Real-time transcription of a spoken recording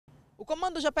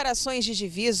Comando de Operações de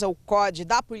Divisa, o COD,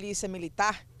 da Polícia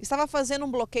Militar, estava fazendo um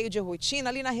bloqueio de rotina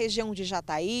ali na região de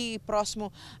Jataí,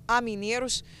 próximo a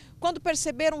Mineiros, quando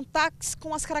perceberam um táxi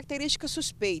com as características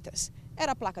suspeitas.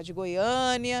 Era a placa de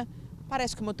Goiânia,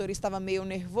 parece que o motorista estava meio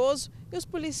nervoso e os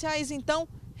policiais então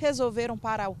resolveram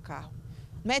parar o carro.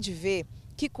 Não é de ver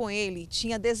que com ele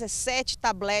tinha 17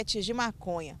 tabletes de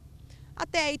maconha.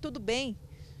 Até aí tudo bem.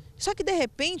 Só que de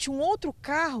repente um outro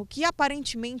carro que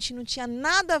aparentemente não tinha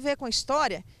nada a ver com a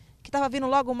história, que estava vindo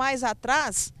logo mais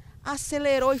atrás,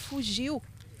 acelerou e fugiu.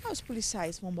 Aí os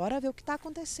policiais, vamos embora ver o que está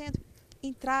acontecendo.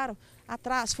 Entraram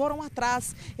atrás, foram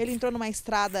atrás. Ele entrou numa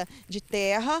estrada de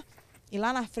terra e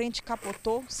lá na frente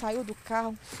capotou, saiu do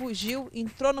carro, fugiu,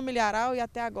 entrou no milharal e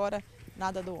até agora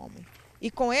nada do homem. E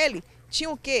com ele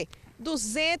tinha o quê?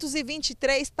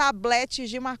 223 tabletes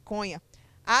de maconha.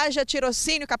 Haja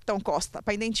tirocínio, Capitão Costa,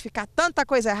 para identificar tanta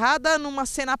coisa errada numa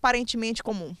cena aparentemente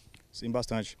comum. Sim,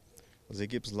 bastante. As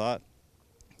equipes lá,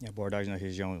 em abordagem na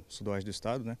região sudoeste do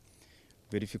estado, né,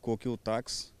 verificou que o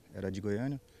táxi era de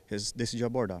Goiânia, decidiu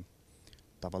abordar.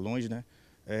 Estava longe, né?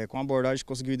 Com a abordagem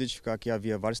conseguiu identificar que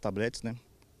havia vários tabletes, né?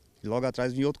 E logo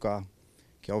atrás vinha outro carro,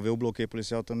 que ao ver o bloqueio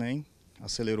policial também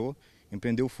acelerou,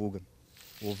 empreendeu fuga.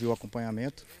 Houve o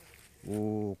acompanhamento,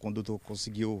 o condutor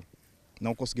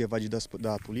não conseguiu evadir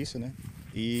da polícia, né?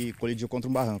 E colidiu contra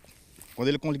um barranco. Quando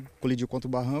ele colidiu contra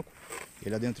o barranco,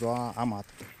 ele adentrou a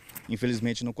mata.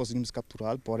 Infelizmente não conseguimos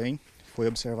capturá-lo, porém foi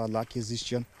observado lá que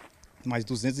existia mais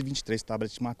 223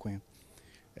 tablets de maconha,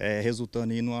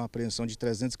 resultando em uma apreensão de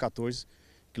 314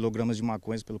 quilogramas de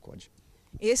maconha pelo COD.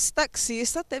 Esse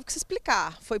taxista teve que se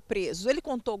explicar, foi preso. Ele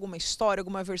contou alguma história,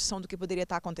 alguma versão do que poderia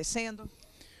estar acontecendo?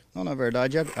 Não, na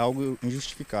verdade é algo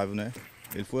injustificável, né?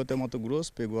 Ele foi até Mato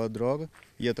Grosso, pegou a droga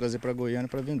e ia trazer para Goiânia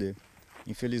para vender.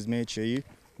 Infelizmente aí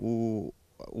o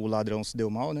ladrão se deu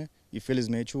mal, né? E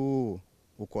felizmente o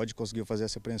COD conseguiu fazer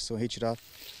essa apreensão e retirar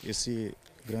esse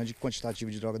grande quantitativo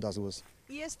de droga das ruas.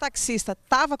 E esse taxista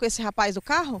estava com esse rapaz do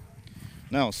carro?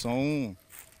 Não, são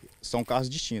carros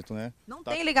distintos, né? Não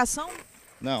tem ligação?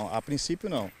 Não, a princípio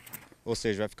não. Ou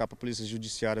seja, vai ficar para a Polícia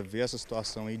Judiciária ver essa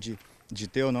situação aí de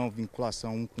ter ou não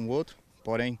vinculação um com o outro.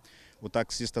 Porém, o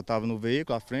taxista estava no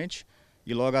veículo à frente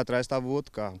e logo atrás estava o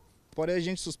outro carro. Porém, a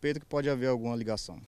gente suspeita que pode haver alguma ligação.